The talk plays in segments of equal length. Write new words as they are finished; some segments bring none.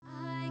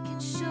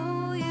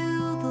Show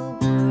you the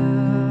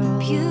world,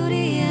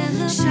 beauty and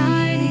the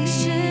shining,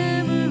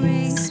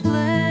 shimmering,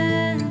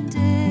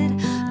 splendid.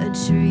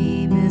 A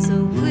dream is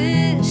a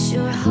wish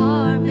your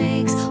heart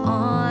makes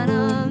on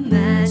a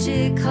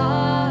magic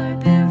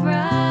carpet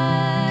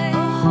ride.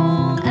 A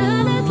home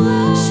and it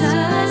glows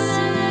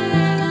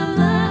shining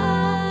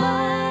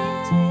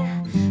light.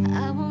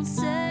 I won't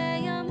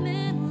say I'm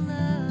in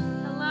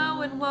love.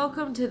 Hello and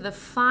welcome to the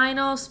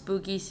final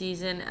spooky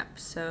season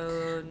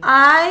episode.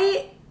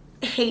 I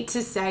hate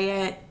to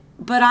say it,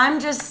 but I'm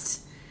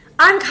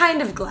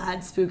kind of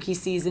glad spooky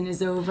season is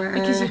over.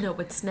 Because you know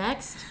what's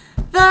next?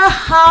 The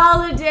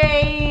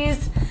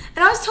holidays.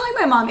 And I was telling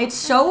my mom, it's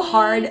so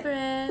hard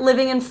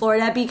living in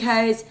Florida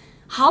because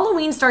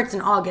Halloween starts in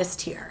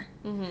August here.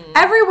 Mm-hmm.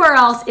 Everywhere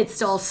else, it's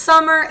still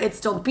summer, it's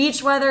still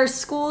beach weather,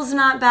 school's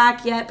not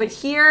back yet, but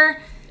here,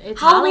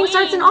 Halloween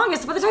starts in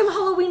August. By the time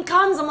Halloween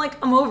comes,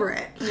 I'm over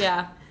it.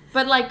 Yeah.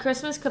 But,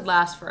 Christmas could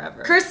last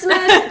forever. Christmas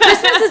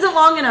isn't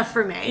long enough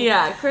for me.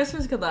 Yeah,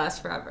 Christmas could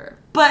last forever.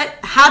 But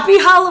happy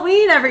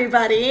Halloween,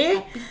 everybody.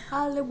 Happy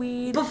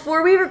Halloween.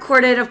 Before we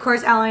recorded, of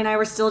course, Allie and I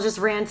were still just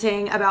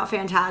ranting about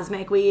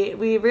Fantasmic.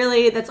 We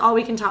really, that's all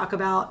we can talk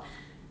about.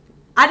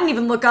 I didn't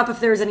even look up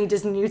if there was any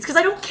Disney news because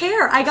I don't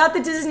care. I got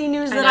the Disney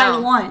news that I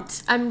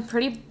want. I'm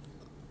pretty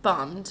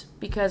bummed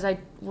because I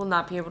will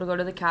not be able to go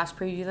to the cast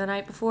preview the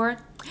night before.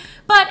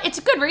 But it's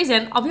a good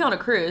reason. I'll be on a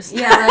cruise.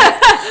 Yeah,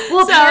 right?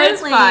 Well, so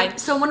apparently, it's fine.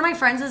 So one of my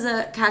friends is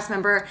a cast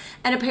member,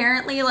 and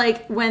apparently,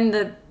 when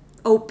the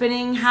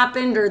opening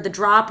happened, or the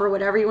drop, or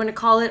whatever you want to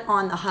call it,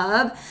 on the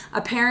hub,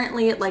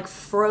 apparently it,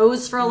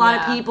 froze for a lot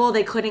of people.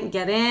 They couldn't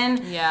get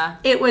in. Yeah.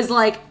 It was,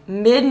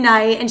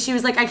 midnight, and she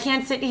was like, I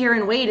can't sit here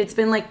and wait. It's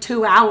been,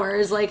 2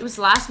 hours. It was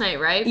last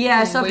night, right?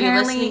 Yeah, so Were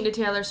apparently... you listening to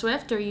Taylor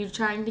Swift, or are you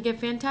trying to get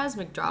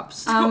Fantasmic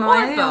drops? I'm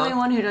the only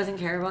one who doesn't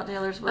care about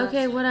Taylor Swift.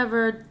 Okay,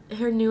 whatever.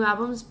 Her new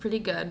album's pretty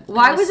good.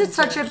 Why was it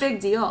such a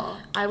big deal?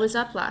 I was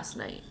up last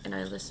night, and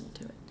I listened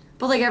to it.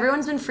 But,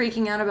 everyone's been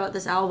freaking out about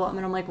this album,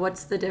 and I'm like,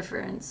 what's the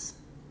difference?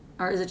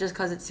 Or is it just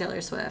because it's Taylor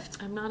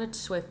Swift? I'm not a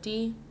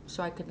Swiftie,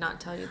 so I could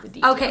not tell you the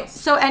details. Okay,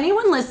 so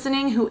anyone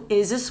listening who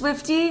is a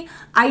Swiftie,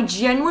 I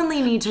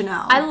genuinely need to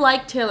know. I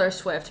like Taylor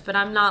Swift, but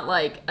I'm not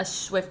a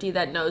Swiftie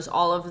that knows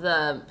all of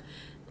the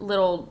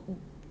little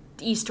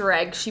Easter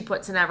eggs she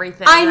puts in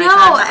everything. I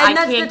know, and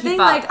that's can't the thing.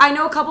 I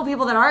know a couple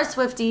people that are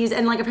Swifties,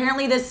 and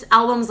apparently this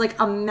album's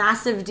a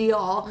massive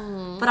deal.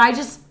 Mm. But I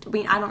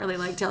don't really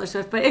like Taylor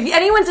Swift. But if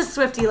anyone's a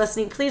Swiftie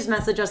listening, please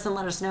message us and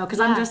let us know because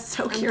I'm just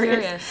so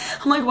curious.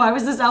 I'm like, why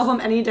was this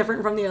album any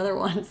different from the other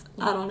ones?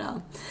 I don't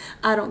know.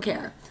 I don't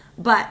care.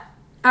 But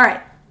all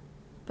right.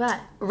 But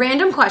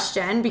random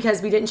question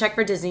because we didn't check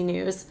for Disney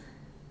news.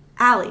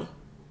 Allie,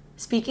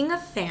 speaking of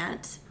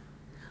Fant,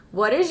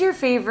 what is your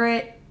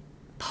favorite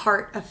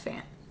part of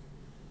Fant?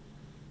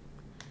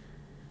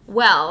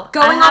 Well,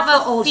 going I have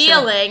off the a old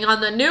feeling show. On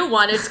the new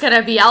one it's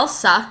gonna be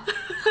Elsa.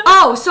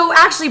 Oh, so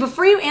actually,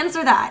 before you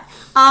answer that,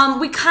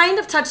 we kind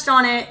of touched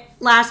on it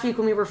last week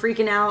when we were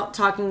freaking out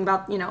talking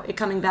about it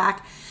coming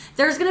back.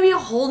 There's gonna be a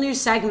whole new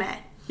segment.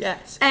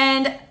 Yes.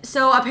 And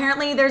so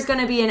apparently there's going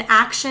to be an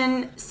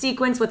action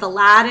sequence with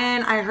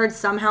Aladdin. I heard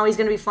somehow he's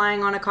going to be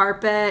flying on a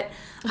carpet.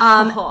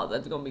 Oh,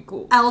 that's going to be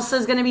cool.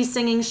 Elsa's going to be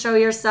singing Show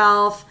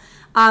Yourself.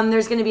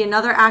 There's going to be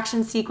another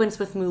action sequence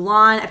with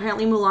Mulan.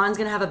 Apparently Mulan's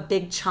going to have a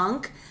big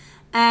chunk.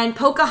 And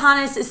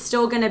Pocahontas is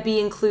still going to be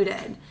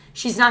included.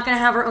 She's not going to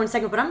have her own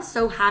segment, but I'm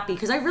so happy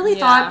because I really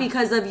thought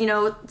because of,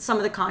 some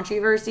of the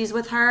controversies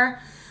with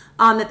her,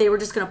 that they were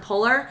just going to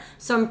pull her.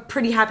 So I'm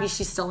pretty happy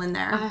she's still in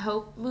there. I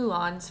hope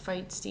Mulan's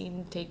fight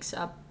scene takes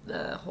up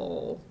the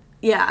whole...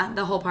 Yeah,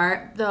 the whole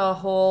part. The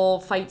whole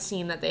fight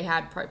scene that they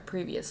had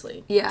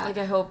previously. Yeah.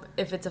 I hope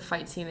if it's a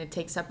fight scene, it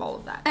takes up all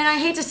of that. And I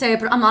hate to say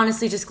it, but I'm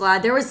honestly just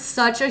glad. There was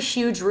such a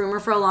huge rumor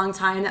for a long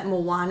time that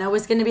Moana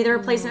was going to be the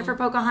replacement for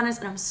Pocahontas,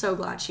 and I'm so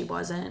glad she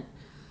wasn't.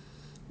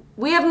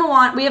 We have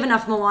Moana. We have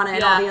enough Moana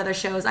in all the other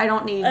shows. I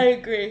don't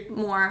need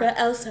more. But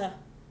Elsa...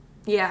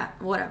 Yeah,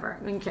 whatever.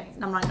 Okay,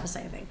 I'm not going to say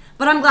anything.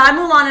 But I'm glad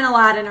Mulan and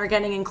Aladdin are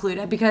getting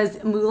included because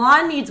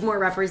Mulan needs more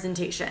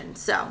representation.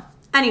 So,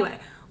 anyway,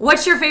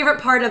 what's your favorite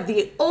part of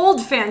the old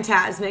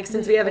Fantasmic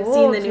since we haven't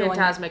seen the new one?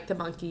 Fantasmic, the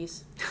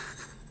monkeys.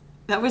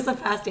 That was a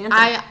fast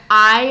answer.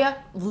 I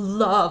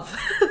love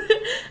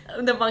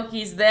the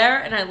monkeys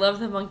there, and I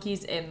love the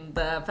monkeys in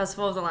the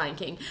Festival of the Lion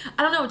King.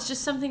 I don't know, it's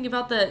just something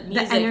about the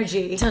music. The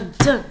energy. Dun,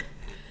 dun.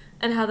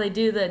 And how they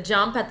do the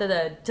jump at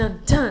the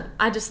dun dun.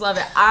 I just love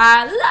it.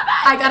 I love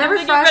it. I gotta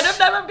refresh. Get rid of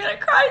them. I'm gonna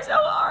cry so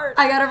hard.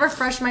 I gotta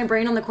refresh my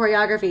brain on the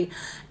choreography.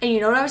 And you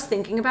know what I was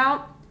thinking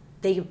about?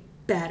 They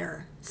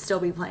better still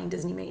be playing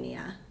Disney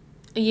Mania.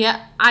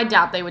 Yeah, I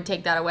doubt they would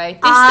take that away.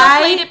 They still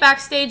played it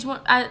backstage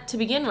to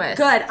begin with.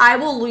 Good. I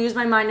will lose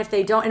my mind if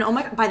they don't. And oh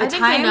my God, by the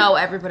time... I think they know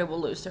everybody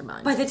will lose their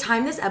mind. By the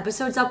time this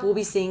episode's up, we'll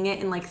be seeing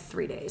it in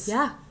 3 days.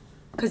 Yeah.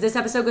 Because this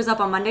episode goes up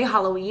on Monday,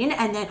 Halloween,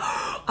 and then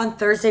on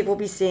Thursday we'll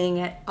be seeing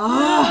it.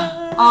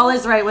 Oh, all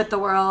is right with the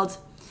world.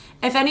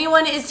 If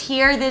anyone is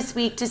here this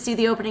week to see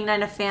the opening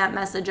night of Fant,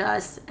 message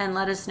us and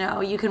let us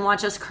know. You can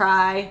watch us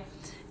cry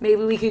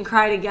Maybe we can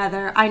cry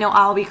together. I know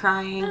I'll be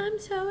crying. I'm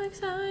so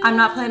excited. I'm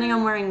not planning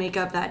on wearing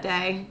makeup that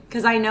day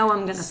because I know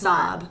I'm gonna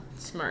sob.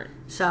 Smart.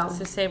 So It's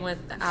the same with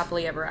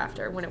Happily Ever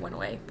After when it went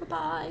away.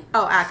 Bye-bye.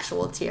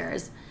 actual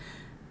tears.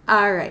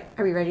 All right,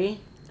 are we ready?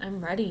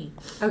 I'm ready.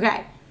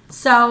 Okay,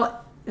 so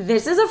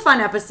this is a fun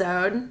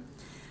episode.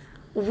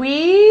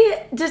 We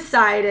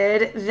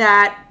decided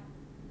that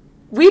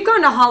we've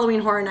gone to Halloween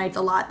Horror Nights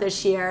a lot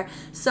this year,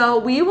 so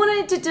we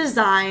wanted to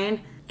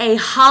design a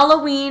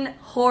Halloween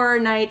Horror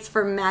Nights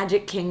for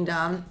Magic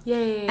Kingdom.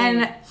 Yay.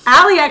 And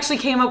Allie actually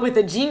came up with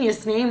a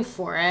genius name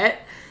for it.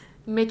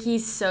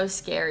 Mickey's So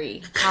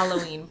Scary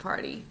Halloween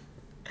Party.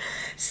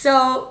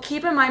 So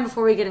keep in mind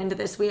before we get into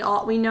this, we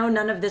know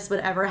none of this would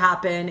ever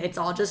happen. It's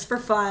all just for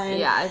fun.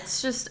 Yeah,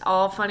 it's just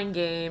all fun and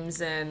games,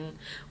 and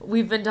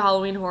we've been to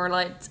Halloween Horror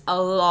Nights a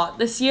lot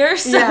this year,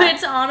 so Yeah.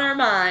 it's on our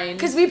mind.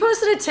 Because we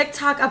posted a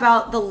TikTok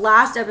about the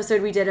last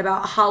episode we did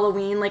about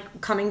Halloween,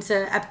 like coming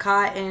to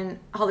Epcot and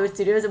Hollywood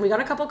Studios, and we got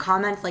a couple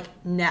comments like,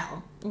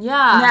 no,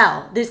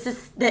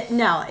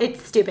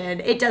 it's stupid.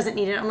 It doesn't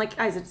need it. I'm like,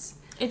 guys,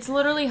 It's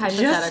literally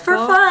hypothetical. just for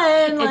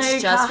fun. It's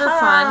like, just for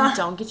haha. fun.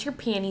 Don't get your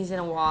panties in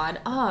a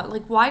wad.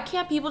 Like, why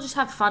can't people just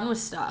have fun with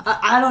stuff?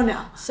 I don't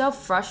know. So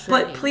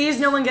frustrating. But please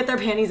no one get their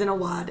panties in a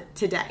wad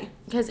today.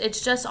 Because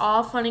it's just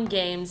all fun and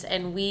games,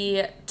 and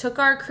we took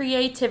our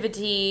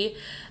creativity,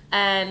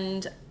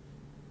 and,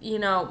 you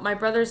know, my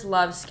brothers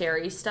love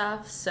scary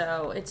stuff,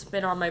 so it's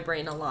been on my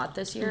brain a lot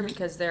this year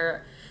because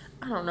they're,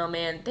 I don't know,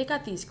 man, they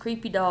got these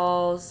creepy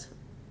dolls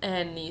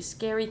and these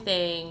scary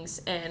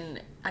things,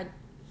 and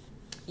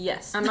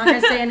yes. I'm not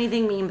going to say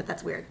anything mean, but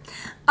that's weird.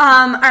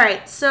 All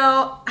right,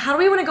 so how do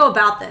we want to go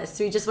about this?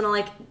 Do we just want to,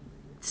 like,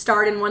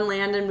 start in one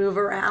land and move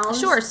around?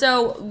 Sure.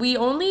 So we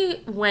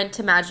only went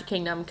to Magic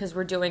Kingdom because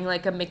we're doing,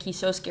 like, a Mickey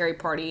So Scary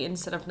party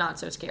instead of Not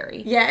So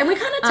Scary. Yeah, and we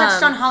kind of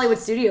touched on Hollywood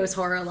Studios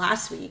horror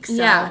last week. So.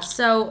 Yeah,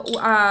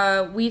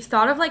 so we've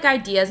thought of, like,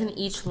 ideas in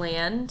each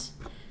land,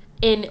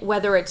 in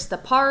whether it's the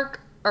park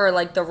or,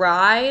 like, the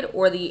ride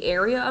or the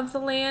area of the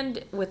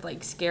land with,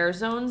 like, scare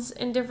zones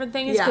and different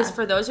things. Yeah. Because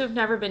for those who have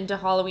never been to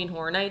Halloween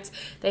Horror Nights,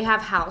 they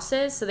have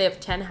houses, so they have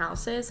 10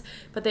 houses,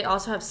 but they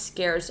also have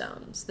scare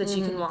zones that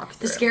you can walk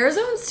through. The scare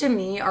zones to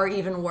me are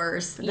even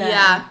worse than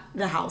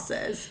the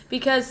houses.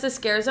 Because the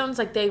scare zones,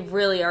 like, they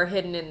really are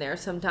hidden in there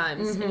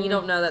sometimes, and you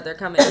don't know that they're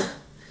coming.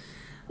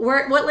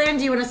 What land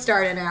do you want to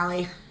start in,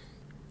 Allie?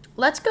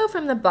 Let's go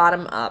from the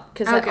bottom up,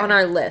 because Okay. on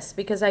our list,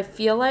 because I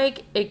feel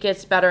like it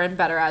gets better and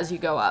better as you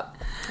go up.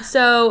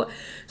 So,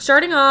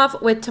 starting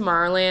off with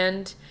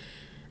Tomorrowland,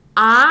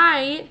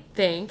 I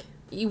think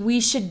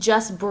we should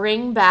just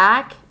bring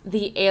back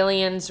the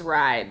Aliens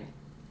ride,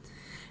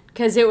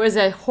 because it was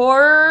a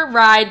horror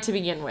ride to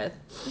begin with.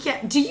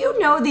 Yeah. Do you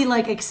know the,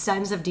 like,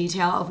 extensive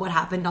detail of what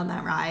happened on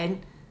that ride?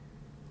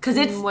 Because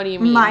it's What do you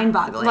mean?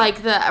 mind-boggling.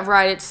 Like the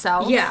ride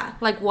itself? Yeah.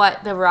 Like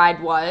what the ride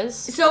was?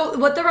 So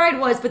what the ride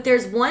was, but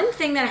there's one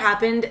thing that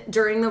happened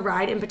during the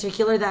ride in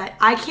particular that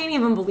I can't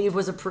even believe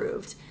was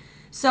approved.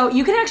 So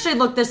you can actually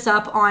look this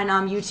up on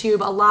YouTube.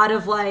 A lot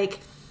of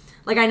like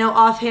I know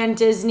Offhand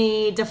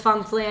Disney,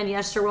 Defunctland,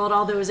 Yesterworld,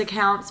 all those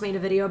accounts made a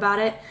video about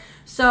it.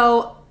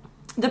 So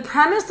the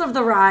premise of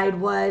the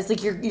ride was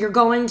like you're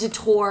going to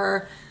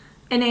tour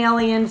an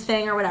alien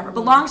thing or whatever.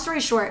 But long story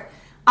short,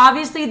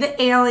 obviously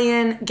the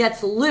alien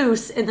gets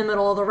loose in the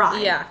middle of the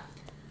ride. Yeah.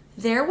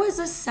 There was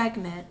a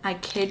segment, I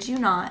kid you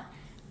not,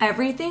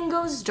 everything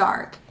goes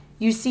dark.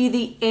 You see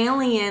the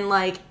alien,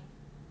 like,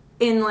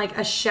 in, like,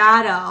 a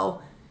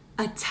shadow,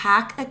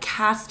 attack a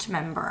cast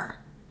member.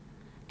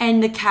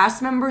 And the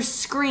cast member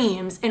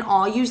screams, and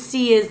all you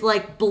see is,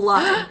 like,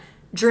 blood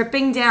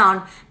dripping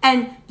down.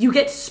 And you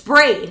get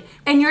sprayed.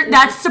 And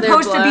that's Their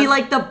supposed to be, blood.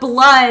 like, the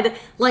blood,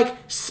 like,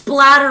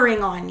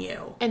 splattering on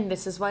you. And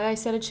this is why I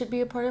said it should be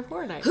a part of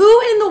Horror Nights.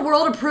 Who in the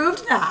world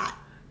approved that?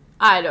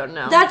 I don't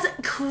know. That's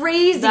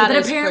crazy. That but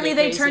is apparently pretty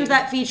they crazy. turned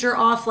that feature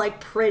off, like,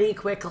 pretty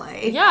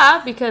quickly.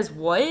 Yeah, because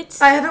what?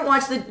 I haven't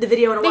watched the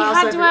video in a They while.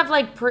 had so to have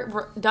like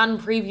done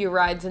preview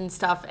rides and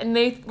stuff, and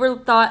they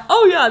thought,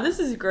 oh yeah, this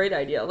is a great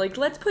idea. Like,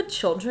 let's put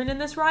children in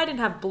this ride and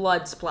have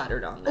blood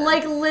splattered on them.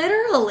 like,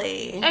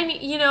 literally. And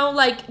you know,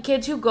 like,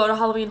 kids who go to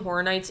Halloween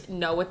Horror Nights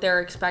know what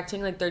they're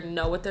expecting. Like, they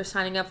know what they're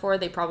signing up for.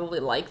 They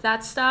probably like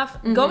that stuff.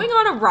 Mm-hmm. Going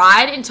on a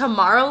ride in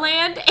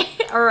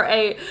Tomorrowland or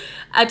a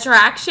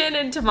attraction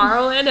in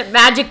Tomorrowland at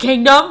Magic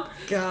Kingdom,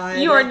 God.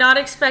 you are not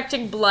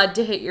expecting blood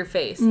to hit your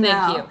face. Thank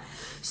No. you.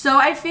 So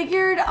I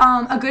figured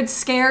a good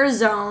scare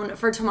zone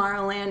for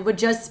Tomorrowland would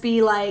just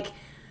be, like,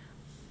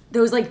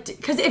 those, like,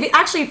 because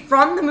actually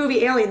from the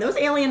movie Alien, those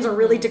aliens are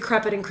really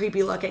decrepit and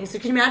creepy looking. So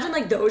can you imagine,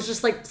 like, those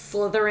just, like,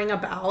 slithering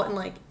about and,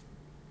 like,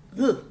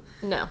 ugh,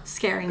 No.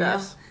 scaring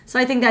Gross. you? So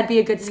I think that'd be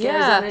a good scare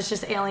Yeah. zone. It's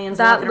just aliens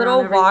That walking little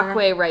around everywhere.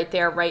 walkway right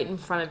there, right in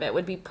front of it,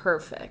 would be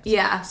perfect.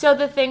 Yeah. So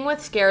the thing with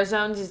scare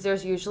zones is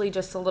there's usually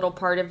just a little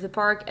part of the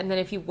park, and then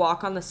if you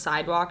walk on the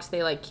sidewalks,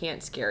 they, like,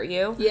 can't scare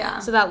you. Yeah.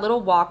 So that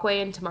little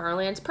walkway in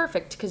Tomorrowland's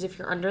perfect, because if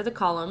you're under the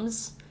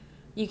columns,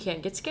 you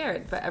can't get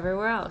scared. But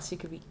everywhere else, you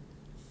could be...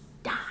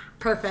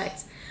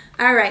 Perfect.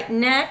 All right,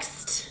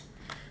 next.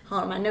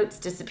 Hold on, my notes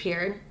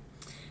disappeared.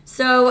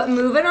 So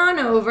moving on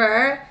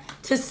over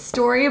to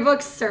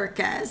Storybook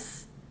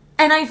Circus.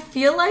 And I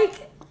feel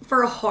like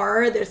for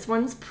horror, this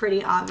one's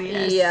pretty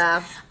obvious.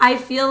 Yeah. I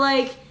feel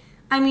like,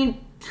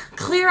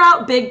 clear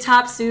out Big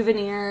Top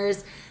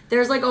Souvenirs.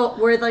 There's like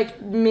where like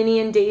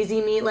Minnie and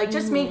Daisy meet. Like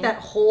just make that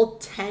whole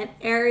tent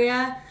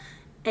area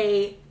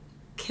a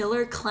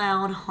killer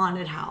clown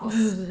haunted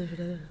house.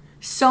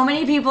 So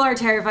many people are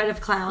terrified of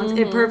clowns.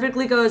 It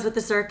perfectly goes with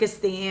the circus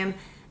theme.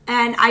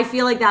 And I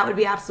feel like that would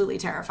be absolutely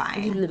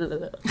terrifying.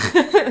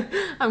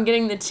 I'm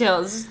getting the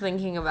chills just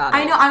thinking about it.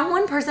 I know. I'm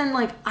one person,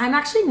 like, I'm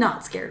actually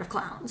not scared of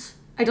clowns.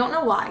 I don't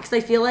know why, because I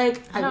feel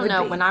like I don't would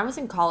know. be. When I was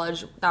in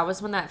college, that was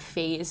when that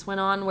phase went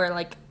on where,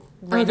 like,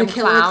 random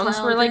killer clowns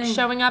clown were, like, thing.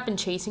 showing up and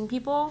chasing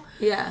people.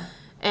 Yeah.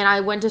 And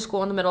I went to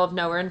school in the middle of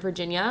nowhere in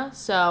Virginia.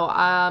 So,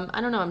 I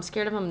don't know. I'm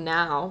scared of them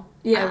now.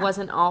 Yeah. I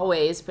wasn't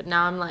always, but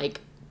now I'm,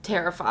 like,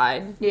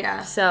 terrified.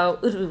 Yeah. So,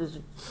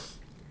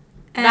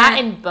 that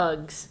and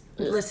bugs.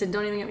 Listen,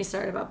 don't even get me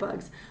started about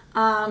bugs.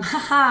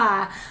 So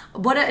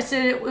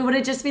would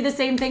it just be the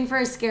same thing for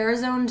a scare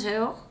zone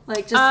too?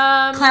 Like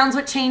just clowns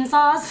with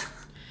chainsaws?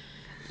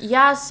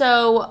 Yeah,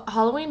 so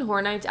Halloween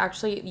Horror Nights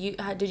actually,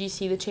 did you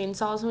see the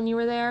chainsaws when you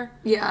were there?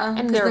 Yeah.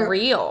 And they're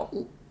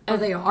real. Oh,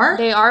 they are?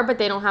 They are, but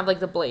they don't have like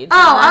the blades. Oh,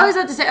 on them. I was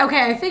about to say,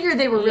 okay, I figured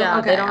they were real. Yeah,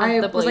 Okay, they don't have I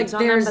the was blades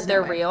like, on them, there's but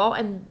they're no way. real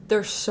and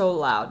they're so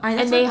loud.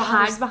 that's And they what hide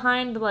bothers-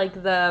 behind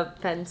like the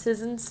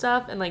fences and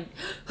stuff, and like,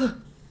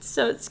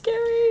 so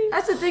scary.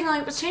 That's the thing,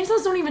 like,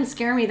 chainsaws don't even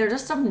scare me. They're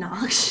just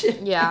obnoxious.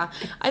 Yeah,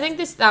 I think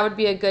that would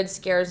be a good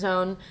scare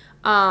zone.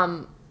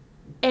 And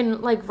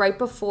like right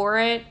before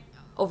it,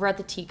 over at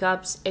the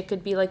teacups, it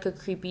could be like a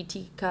creepy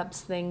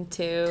teacups thing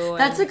too.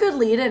 That's a good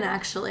lead-in,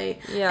 actually.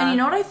 Yeah. And you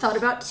know what I thought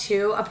about,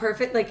 too? A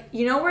perfect, like,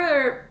 you know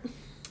where...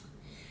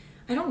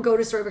 I don't go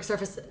to Storybook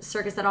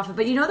Circus that often,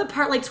 but you know the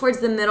part, like, towards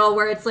the middle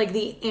where it's, like,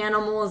 the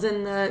animals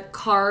in the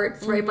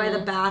carts right by the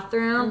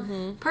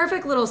bathroom?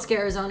 Perfect little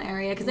scare zone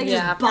area, because they can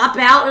just bop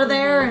out of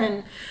there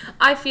and...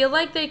 I feel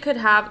like they could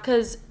have,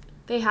 because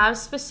they have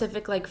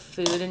specific like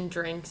food and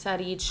drinks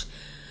at each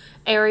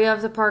area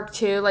of the park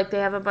too. Like they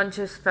have a bunch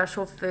of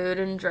special food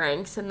and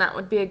drinks, and that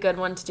would be a good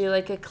one to do,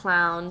 like a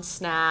clown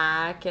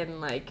snack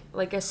and like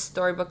a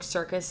Storybook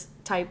Circus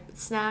type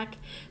snack,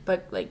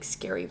 but like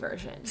scary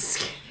version.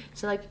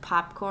 So like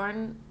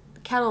popcorn,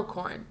 kettle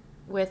corn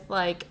with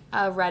like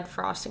a red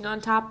frosting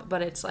on top,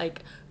 but it's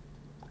like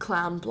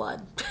clown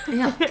blood.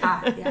 Yeah,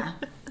 God, yeah.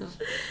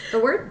 The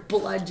word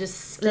blood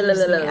just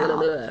skeeves me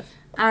out.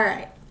 All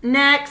right,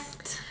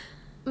 next.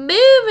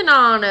 Moving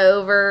on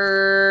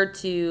over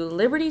to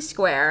Liberty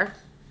Square.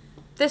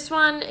 This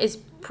one is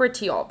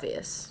pretty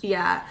obvious.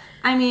 Yeah,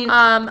 I mean...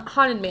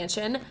 Haunted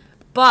Mansion,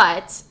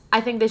 but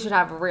I think they should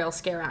have real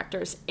scare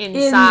actors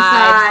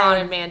inside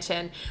Haunted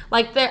Mansion.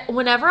 Like,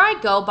 whenever I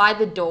go by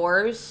the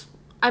doors,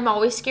 I'm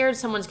always scared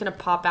someone's going to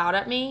pop out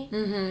at me.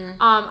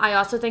 Mm-hmm. I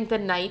also think the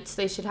nights,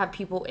 they should have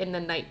people in the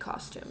night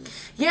costumes.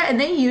 Yeah, and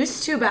they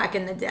used to back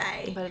in the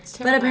day. But it's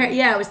terrifying. But apparently,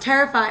 yeah, it was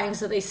terrifying,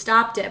 so they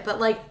stopped it. But,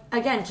 like,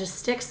 again, just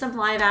stick some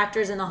live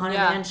actors in the Haunted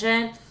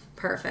Mansion.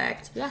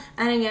 Perfect. Yeah.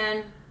 And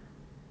again,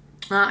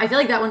 I feel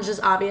like that one's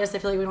just obvious. I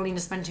feel like we don't need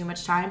to spend too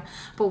much time.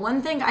 But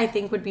one thing I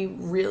think would be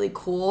really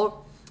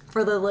cool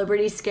for the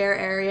Liberty Scare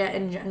area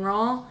in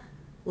general,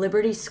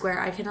 Liberty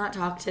Square, I cannot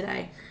talk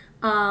today.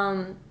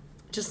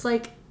 Just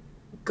like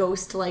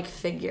ghost-like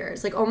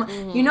figures. Like,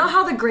 you know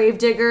how the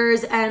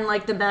Gravediggers and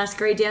like the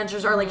Masquerade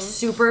Dancers are like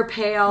super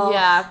pale?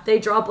 Yeah. They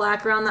draw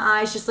black around the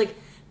eyes. Just like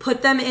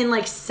put them in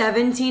like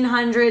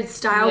 1700s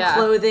style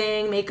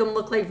clothing, make them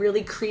look like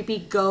really creepy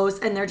ghosts,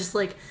 and they're just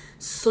like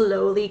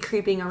slowly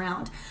creeping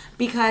around.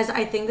 Because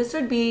I think this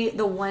would be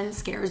the one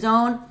scare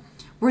zone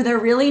where they're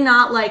really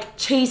not like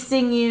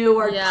chasing you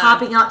or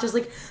popping out, just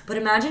like, but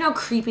imagine how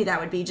creepy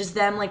that would be. Just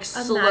them like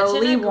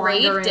slowly Imagine a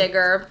wandering.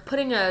 Gravedigger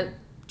putting a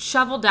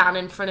shovel down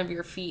in front of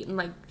your feet and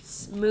like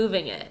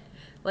moving it.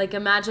 Like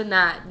imagine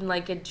that and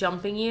like it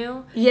jumping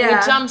you. Yeah.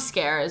 Like a jump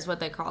scare is what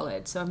they call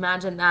it. So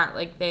imagine that.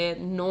 Like the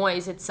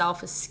noise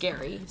itself is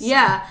scary. So.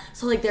 Yeah.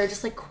 So like they're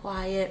just like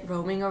quiet,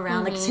 roaming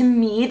around. Like to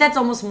me, that's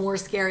almost more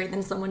scary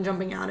than someone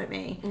jumping out at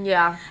me.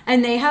 Yeah.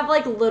 And they have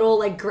like little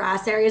like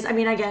grass areas. I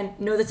mean, again,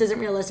 no, this isn't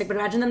realistic, but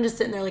imagine them just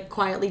sitting there like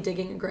quietly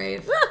digging a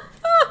grave.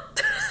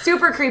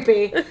 Super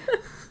creepy.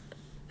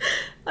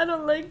 I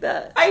don't like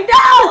that. I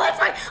know. That's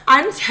why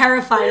I'm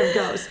terrified of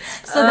ghosts.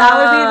 So that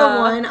would be the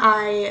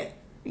one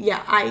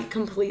I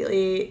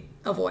completely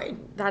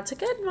avoid. That's a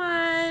good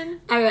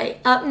one. All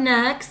right, up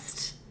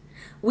next,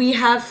 we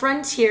have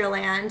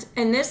Frontierland.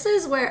 And this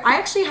is where I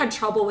actually had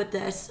trouble with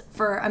this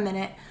for a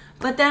minute.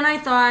 But then I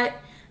thought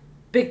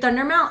Big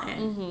Thunder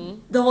Mountain. Mm-hmm.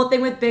 The whole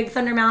thing with Big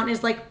Thunder Mountain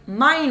is like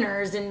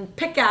miners and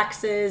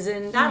pickaxes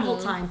and that whole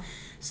time.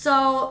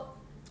 So,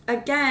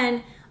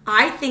 again,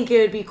 I think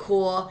it would be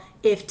cool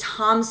if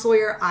Tom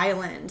Sawyer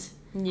Island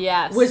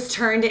was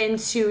turned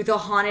into the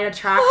haunted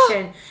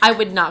attraction. I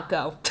would not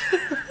go.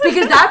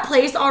 Because that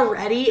place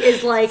already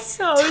is like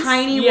So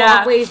tiny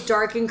walkways,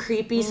 dark and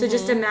creepy. So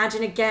just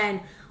imagine again,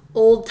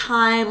 old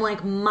time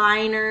like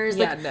miners.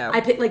 Yeah, like, no.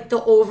 I picked like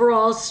the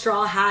overall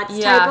straw hats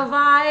type of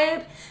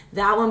vibe.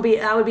 That would be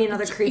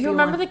another creepy one. You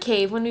remember the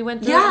cave when we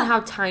went through Yeah. and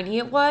how tiny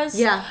it was?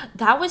 Yeah.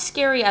 That was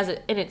scary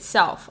in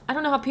itself. I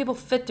don't know how people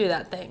fit through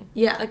that thing.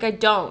 Yeah. Like, I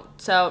don't.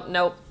 So,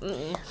 nope.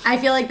 Mm-mm. I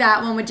feel like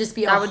that one would just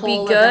be a That would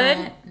whole be good,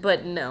 event.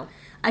 but no.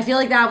 I feel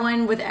like that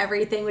one with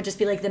everything would just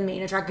be like the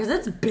main attraction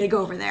because it's big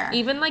over there.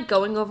 Even, like,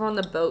 going over on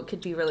the boat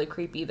could be really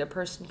creepy. The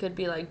person could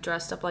be, like,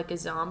 dressed up like a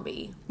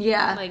zombie.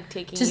 Yeah. Like,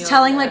 taking just you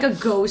telling over like there. a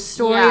ghost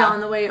story Yeah.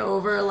 on the way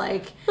over,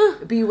 like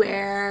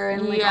beware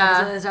and like all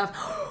Yeah. this other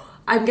stuff.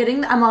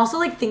 I'm also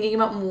like thinking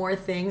about more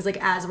things like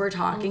as we're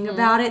talking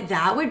about it.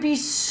 That would be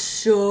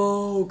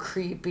so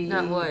creepy.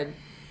 That would.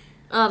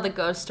 The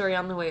ghost story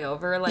on the way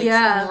over, like,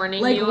 Yeah,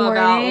 warning like you about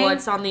warning.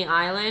 what's on the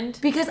island.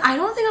 Because I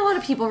don't think a lot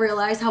of people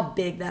realize how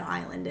big that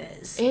island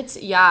is. It's,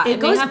 yeah. It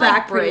and goes they have, back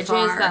like, pretty bridges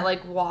far. that,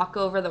 like, walk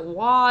over the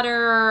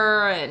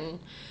water, and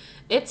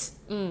it's,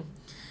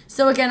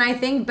 So again, I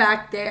think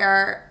back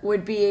there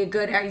would be a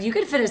good. You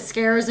could fit a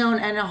scare zone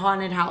and a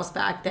haunted house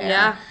back there.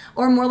 Yeah.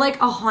 Or more like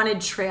a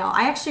haunted trail.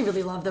 I actually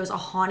really love those. A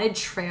haunted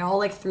trail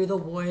like through the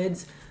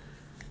woods.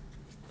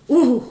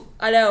 Ooh.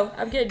 I know.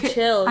 I'm getting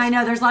chills. I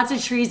know. There's lots of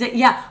trees that.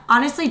 Yeah.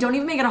 Honestly, don't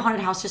even make it a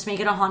haunted house. Just make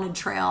it a haunted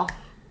trail.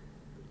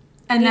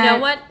 And You then know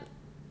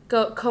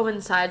what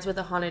coincides with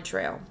a haunted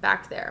trail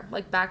back there,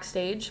 like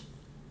backstage?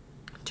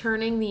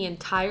 Turning the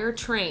entire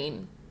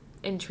train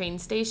and train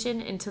station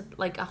into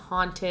like a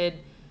haunted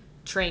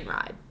train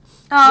ride.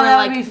 Oh, where that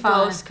like would be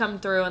fun. ghosts come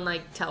through and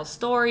like tell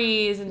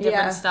stories and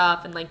different Yeah.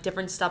 stuff, and like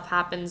different stuff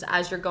happens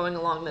as you're going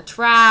along the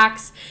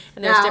tracks,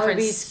 and there's That would different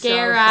be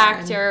scare so fun.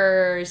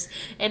 actors,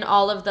 and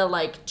all of the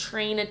like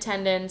train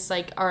attendants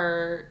like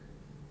are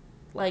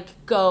like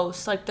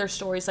ghosts, like their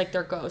stories like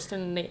they're ghosts,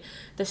 and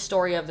the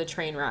story of the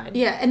train ride.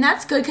 Yeah, and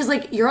that's good because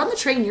like you're on the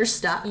train, you're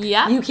stuck.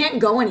 Yeah. You can't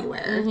go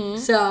anywhere.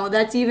 So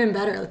that's even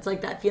better. It's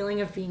like that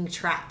feeling of being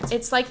trapped.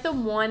 It's like the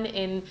one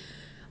in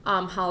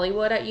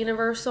Hollywood at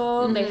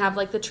Universal. They have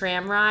like the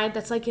tram ride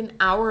that's like an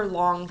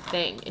hour-long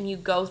thing, and you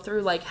go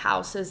through like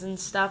houses and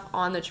stuff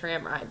on the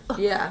tram ride. Ugh,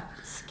 Yeah.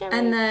 scary.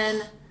 And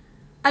then,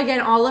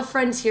 again, all of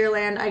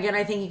Frontierland, again,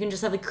 I think you can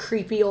just have like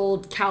creepy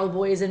old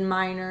cowboys and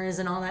miners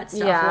and all that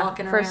stuff Yeah,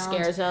 walking for around.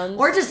 scare zones.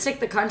 Or just stick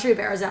the country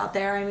bears out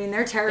there. I mean,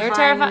 they're terrifying. They're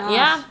terrifying.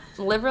 enough.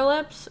 Yeah, liver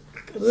lips.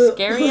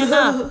 Scary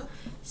enough.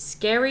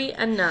 Scary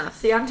enough.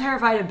 See, I'm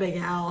terrified of Big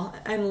Al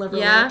and Liver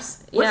Yeah?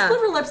 Lips. What's Yeah.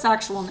 Liver Lips'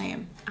 actual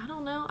name? I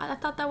don't know. I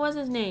thought that was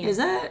his name. Is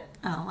it?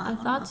 Oh, I I don't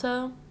know. thought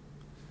so.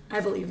 I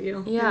believe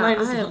you. You Yeah, might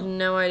I as have well.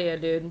 no idea,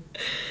 dude.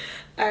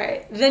 All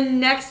right. The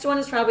next one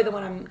is probably the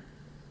one I'm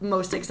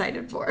most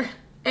excited for.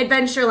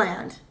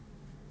 Adventureland.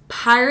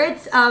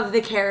 Pirates of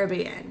the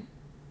Caribbean.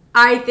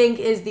 I think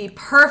is the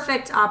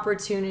perfect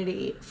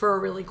opportunity for a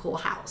really cool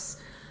house.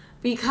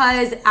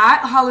 Because at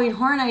Halloween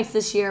Horror Nights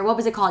this year, what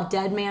was it called?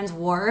 Dead Man's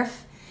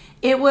Wharf.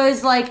 It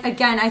was like,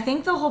 again, I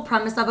think the whole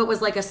premise of it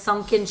was like a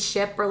sunken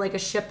ship or like a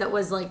ship that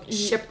was like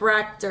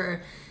shipwrecked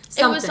or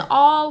something. It was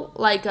all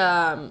like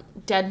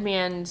Dead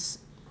Man's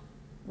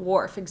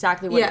Wharf,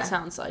 exactly what Yeah. it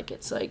sounds like.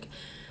 It's like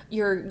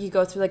you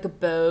go through like a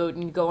boat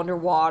and you go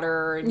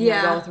underwater and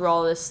Yeah. you go through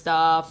all this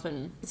stuff,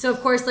 and So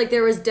of course, like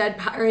there was dead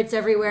pirates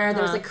everywhere.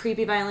 There was Uh-huh. like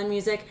creepy violin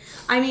music.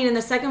 I mean, in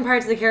the second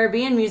Pirates of the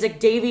Caribbean music,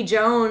 Davy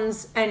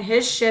Jones and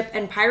his ship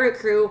and pirate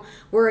crew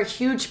were a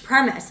huge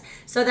premise.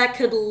 So that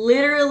could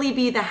literally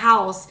be the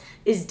house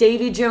is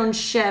Davy Jones'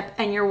 ship,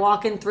 and you're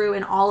walking through,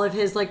 and all of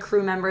his like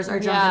crew members are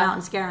jumping Yeah. out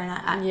and scaring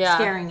yeah,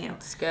 scaring you.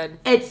 It's good.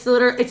 It's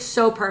literally it's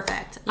so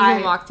perfect. You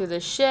can walk through the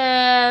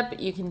ship.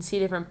 You can see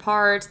different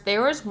parts.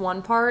 There was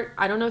one part,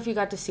 I don't know if you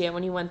got to see it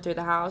when you went through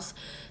the house.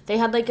 They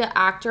had like an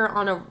actor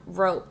on a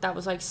rope that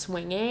was like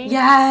swinging.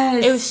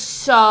 Yes, It was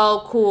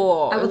so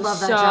cool. I would It was love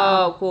that so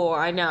job. cool.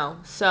 I know.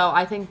 So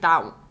I think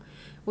that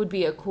would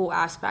be a cool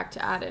aspect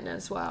to add in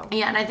as well.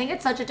 Yeah, and I think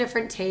it's such a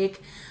different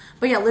take.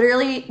 But yeah,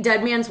 literally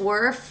Dead Man's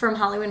Wharf from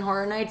Halloween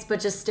Horror Nights, but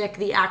just stick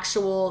the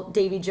actual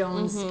Davy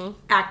Jones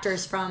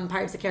actors from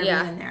Pirates of the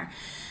Caribbean Yeah. in there.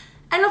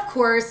 And of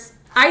course,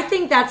 I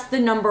think that's the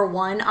number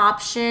one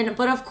option.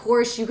 But of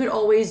course, you could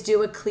always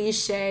do a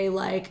cliche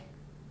like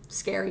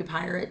scary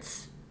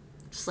pirates,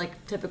 just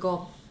like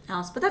typical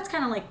house. But that's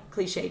kind of like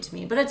cliche to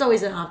me. But it's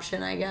always an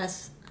option, I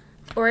guess.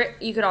 Or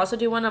you could also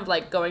do one of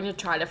like going to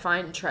try to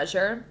find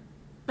treasure,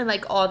 and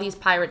like all these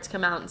pirates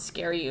come out and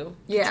scare you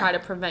to Yeah. try to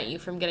prevent you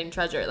from getting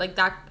treasure. Like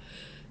that,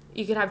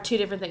 you could have two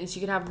different things.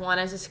 You could have one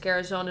as a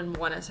scare zone and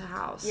one as a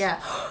house. Yeah.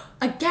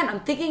 Again,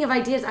 I'm thinking of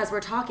ideas as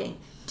we're talking.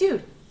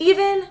 Dude,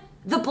 even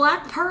the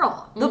Black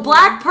Pearl. The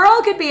Black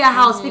Pearl could be a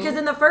house because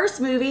in the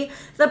first movie,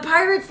 the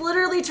pirates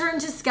literally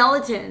turned to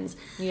skeletons.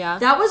 Yeah.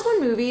 That was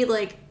one movie,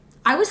 like,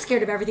 I was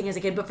scared of everything as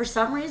a kid, but for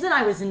some reason,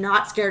 I was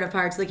not scared of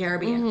Pirates of the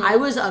Caribbean. I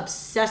was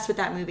obsessed with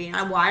that movie.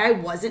 And why I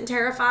wasn't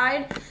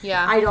terrified,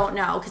 Yeah. I don't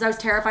know, because I was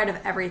terrified of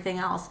everything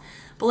else.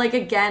 But, like,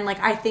 again, like,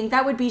 I think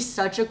that would be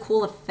such a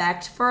cool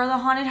effect for the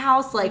haunted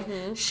house, like,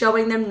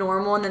 showing them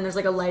normal, and then there's,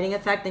 like, a lighting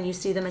effect, then you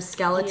see them as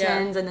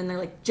skeletons, and then they're,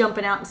 like,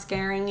 jumping out and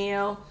scaring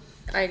you.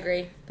 I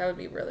agree. That would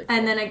be really cool.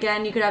 And then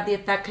again, you could have the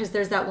effect because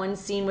there's that one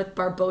scene with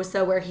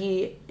Barbosa where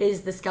he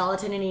is the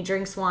skeleton and he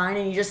drinks wine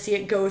and you just see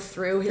it go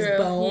through his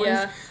bones.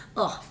 Yeah.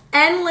 Ugh.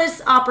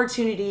 Endless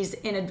opportunities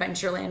in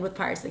Adventureland with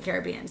Pirates of the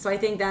Caribbean. So I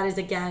think that is,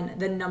 again,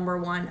 the number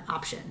one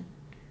option.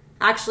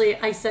 Actually,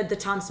 I said the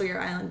Tom Sawyer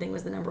Island thing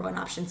was the number one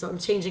option, so I'm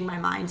changing my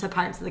mind to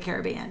Pirates of the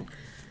Caribbean.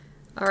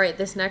 All right,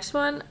 this next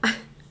one.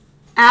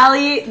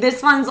 Allie,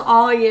 this one's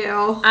all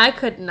you. I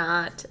could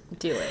not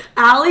do it.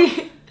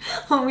 Allie,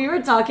 when we were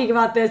talking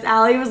about this,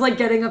 Allie was like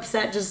getting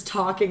upset just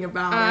talking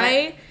about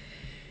it.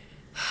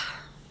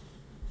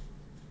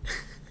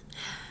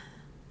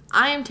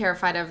 I am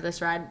terrified of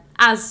this ride,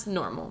 as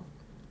normal.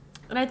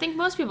 And I think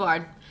most people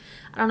are.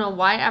 I don't know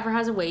why it ever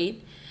has a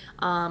wait,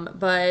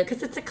 but...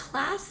 Because it's a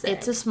classic.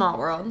 It's a small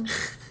world.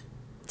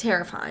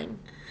 Terrifying.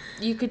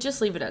 You could just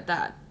leave it at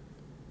that.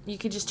 You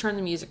could just turn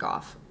the music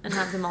off and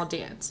have them all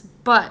dance.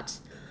 But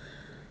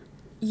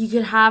you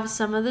could have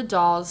some of the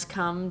dolls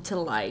come to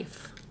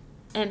life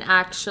and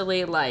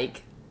actually,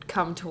 like,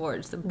 come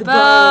towards the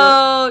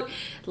boat.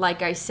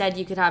 Like I said,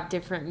 you could have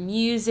different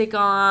music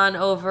on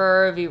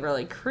over. It'd be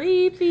really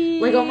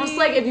creepy. Like, almost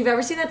like if you've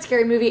ever seen that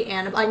scary movie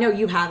Annabelle. I know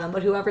you haven't,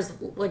 but whoever's,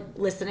 like,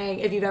 listening,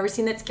 if you've ever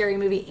seen that scary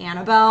movie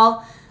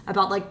Annabelle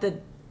about, like, the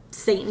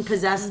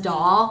Satan-possessed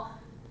doll,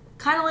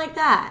 kind of like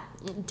that.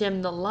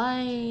 Dim the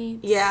lights.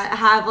 Yeah,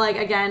 have, like,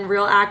 again,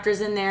 real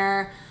actors in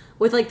there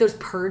with, like, those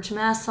purge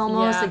masks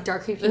almost, like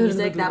dark, creepy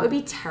music. That would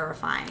be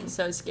terrifying.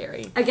 So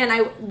scary. Again,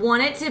 I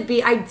want it to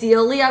be,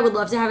 ideally, I would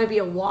love to have it be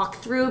a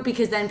walkthrough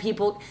because then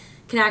people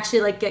can actually,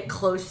 like, get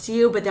close to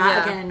you. But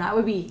that, again, that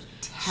would be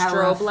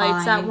terrifying. Strobe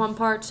lights at one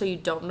part so you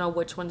don't know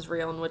which one's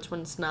real and which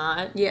one's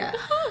not. Yeah.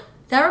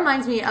 That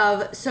reminds me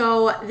of,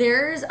 so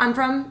I'm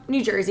from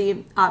New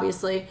Jersey,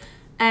 obviously.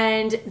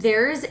 And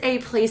there's a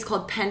place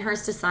called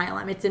Pennhurst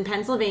Asylum. It's in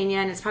Pennsylvania,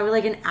 and it's probably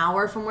like an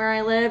hour from where I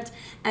lived.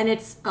 And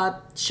it's a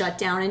shut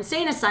down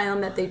insane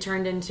asylum that they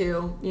turned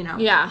into,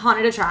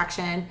 haunted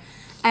attraction.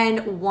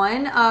 And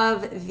one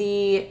of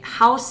the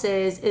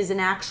houses is an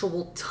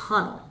actual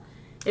tunnel.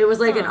 It was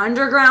like an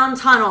underground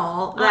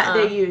tunnel that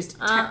they used.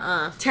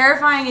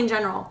 Terrifying in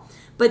general.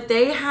 But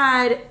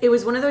it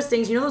was one of those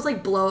things, those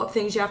like blow up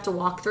things you have to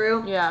walk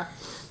through? Yeah.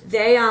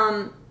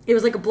 It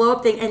was like a blow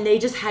up thing, and they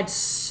just had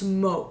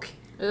smoke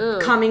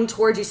coming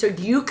towards you, so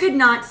you could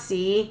not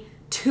see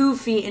 2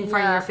 feet in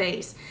front of your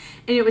face.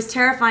 And it was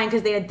terrifying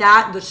because they had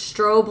the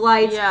strobe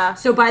lights. Yeah.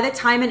 So by the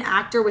time an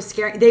actor was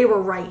scaring, they were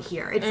right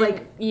here. It's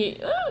like you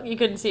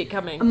couldn't see it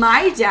coming.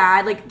 My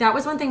dad, like, that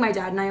was one thing my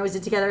dad and I always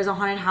did together as a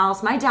haunted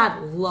house. My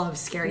dad loves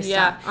scary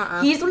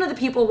stuff. He's one of the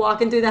people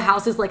walking through the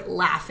houses like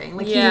laughing,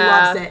 like he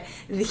loves it.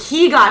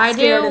 He got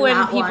scared. I do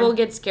when people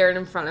get scared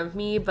in front of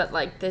me, but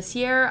like this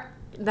year,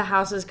 the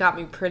houses got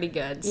me pretty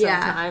good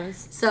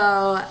sometimes.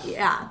 So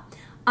yeah.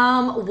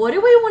 What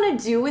do we want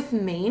to do with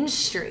Main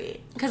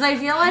Street? Because I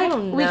feel like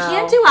we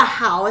can't do a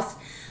house,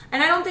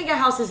 and I don't think a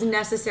house is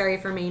necessary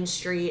for Main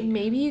Street.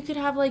 Maybe you could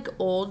have like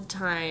old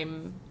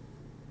time,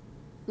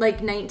 like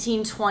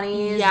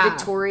 1920s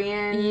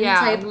Victorian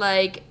type,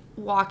 like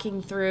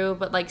walking through,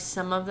 but like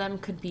some of them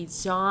could be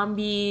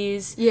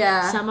zombies.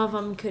 Yeah. Some of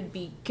them could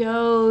be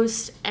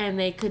ghosts, and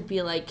they could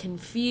be like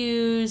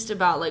confused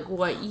about like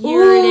what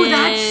year it is.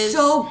 That's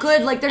so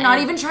good. Like they're not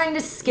even trying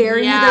to scare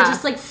you. They're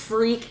just like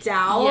freaked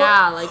out.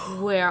 Yeah, like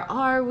where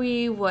are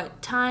we?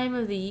 What time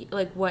of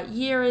what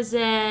year is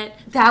it?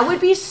 That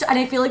would be, and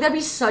I feel like that'd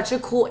be such a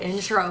cool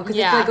intro because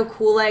it's like a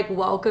cool like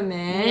welcome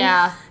in.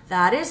 Yeah.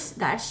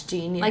 That's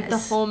genius. Like the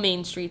whole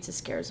Main Street's a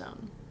scare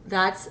zone.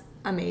 That's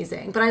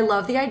amazing. But I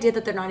love the idea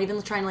that they're not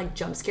even trying to like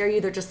jump scare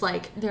you. They're just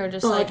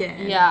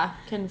bugging. Like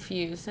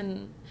confused.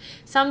 And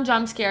some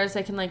jump scares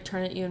they can like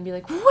turn at you and be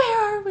like, where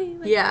are we?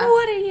 Like,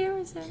 what year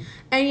is it?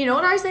 And you know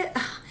what I say?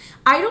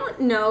 I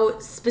don't know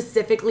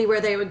specifically where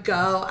they would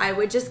go. I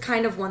would just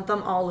kind of want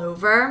them all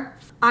over.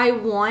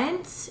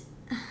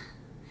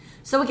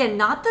 So again,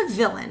 not the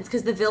villains,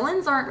 because the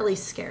villains aren't really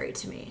scary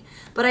to me.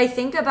 But I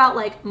think about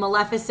like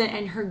Maleficent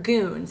and her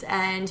goons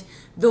and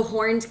the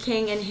Horned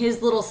King and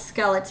his little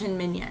skeleton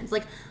minions.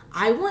 Like,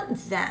 I want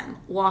them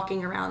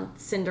walking around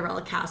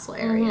Cinderella Castle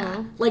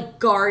area, like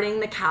guarding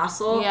the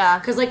castle. Yeah.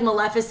 Because like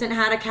Maleficent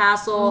had a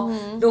castle,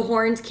 the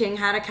Horned King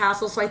had a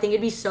castle. So I think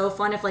it'd be so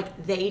fun if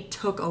like they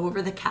took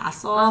over the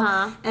castle.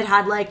 It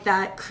had like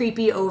that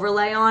creepy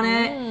overlay on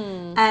it,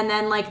 and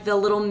then like the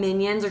little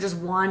minions are just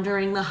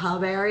wandering the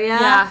hub area.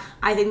 Yeah.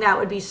 I think that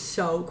would be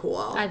so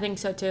cool. I think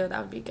so too. That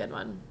would be a good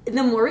one.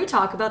 The more we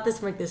talk about this,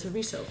 I'm like, this would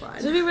be so fun.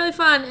 This would be really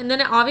fun. And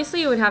then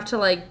obviously you would have to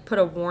like put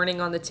a warning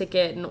on the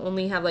ticket and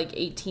only have like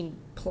 18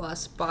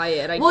 plus buy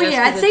it. I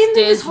guess. Same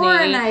thing as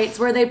Horror Nights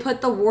where they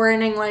put the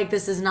warning like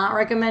this is not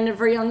recommended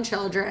for young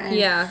children.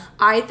 Yeah.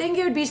 I think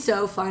it would be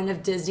so fun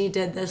if Disney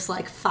did this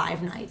like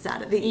 5 nights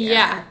out of the year.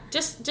 Yeah.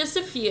 Just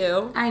a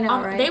few. I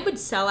know, right? They would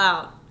sell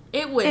out.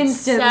 It would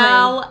Instantly.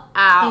 sell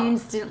out.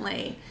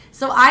 Instantly.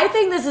 So I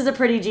think this is a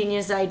pretty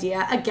genius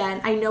idea.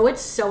 Again, I know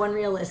it's so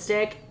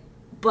unrealistic,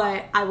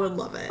 but I would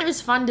love it. It was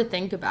fun to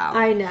think about.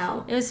 I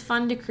know. It was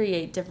fun to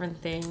create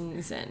different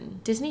things,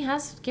 and Disney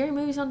has scary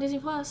movies on Disney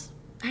Plus.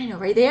 I know,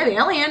 right? They have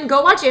Alien.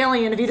 Go watch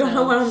Alien if you don't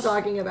know what I'm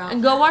talking about.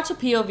 And go watch a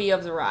POV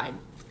of the ride.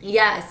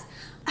 Yes.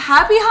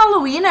 Happy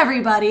Halloween,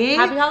 everybody.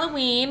 Happy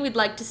Halloween. We'd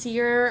like to see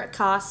your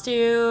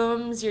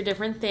costumes, your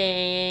different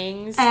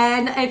things.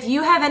 And if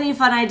you have any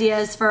fun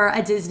ideas for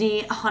a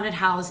Disney haunted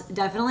house,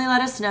 definitely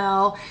let us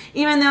know.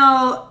 Even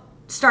though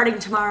starting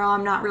tomorrow,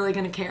 I'm not really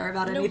going to care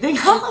about anything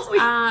Halloween.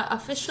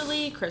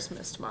 Officially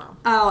Christmas tomorrow.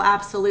 Oh,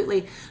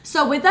 absolutely.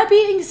 So with that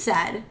being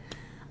said,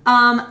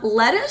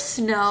 let us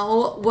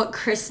know what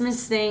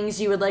Christmas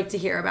things you would like to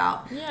hear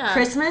about. Yeah.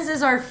 Christmas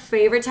is our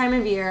favorite time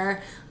of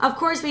year. Of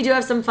course, we do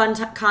have some fun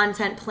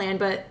content planned,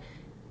 but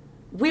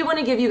we want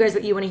to give you guys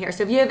what you want to hear.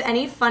 So if you have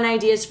any fun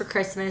ideas for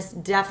Christmas,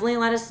 definitely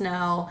let us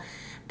know.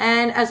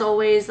 And as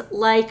always,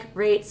 like,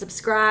 rate,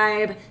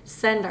 subscribe,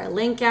 send our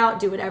link out,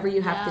 do whatever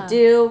you have to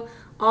do.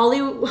 All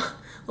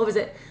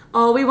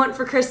we want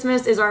for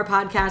Christmas is our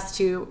podcast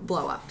to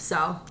blow up.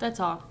 So that's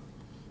all.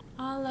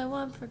 All I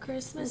want for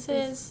Christmas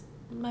is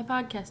my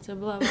podcast to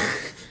blow up.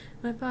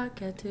 My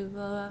podcast to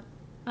blow up.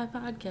 My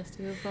podcast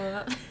to blow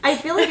up. I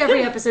feel like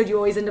every episode you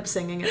always end up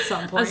singing at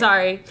some point. I'm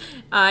sorry.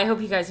 I hope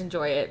you guys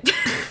enjoy it.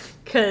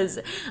 Because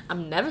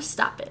I'm never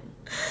stopping.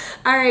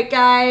 All right,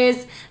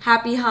 guys.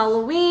 Happy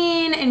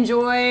Halloween.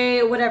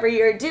 Enjoy whatever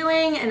you're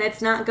doing. And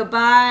it's not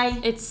goodbye.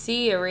 It's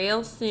see you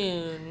real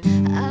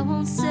soon. I